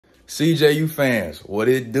CJU fans, what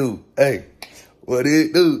it do? Hey, what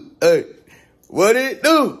it do? Hey, what it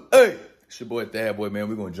do? Hey, it's your boy Thad Boy, man.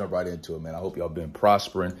 We're going to jump right into it, man. I hope y'all been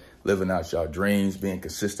prospering, living out y'all dreams, being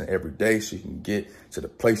consistent every day so you can get to the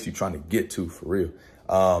place you're trying to get to for real.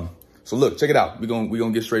 So look, check it out. We're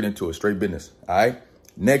gonna get straight into it, straight business, all right?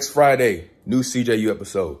 Next Friday, new CJU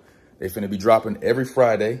episode. They finna be dropping every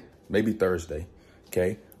Friday, maybe Thursday,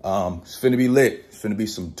 okay? It's finna be lit. It's finna be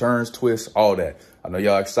some turns, twists, all that. I know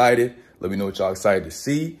y'all excited. Let me know what y'all excited to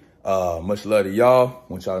see. Much love to y'all.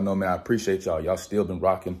 Want y'all to know, man, I appreciate y'all. Y'all still been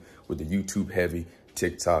rocking with the YouTube heavy,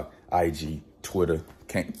 TikTok, IG, Twitter,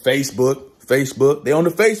 Facebook. They on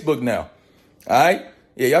the Facebook now, all right?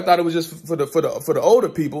 Yeah, y'all thought it was just for the older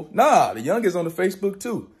people. Nah, the youngest on the Facebook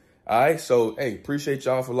too. All right, so hey, appreciate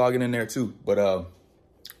y'all for logging in there too. But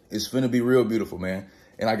it's finna be real beautiful, man.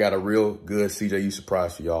 And I got a real good CJU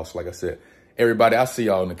surprise for y'all. So like I said, everybody, I see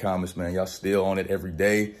y'all in the comments, man. Y'all still on it every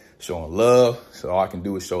day, showing love. So all I can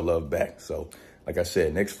do is show love back. So like I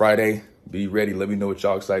said, next Friday, be ready. Let me know what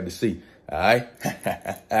y'all excited to see. All right,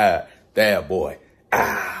 Thad Boy.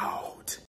 Ah.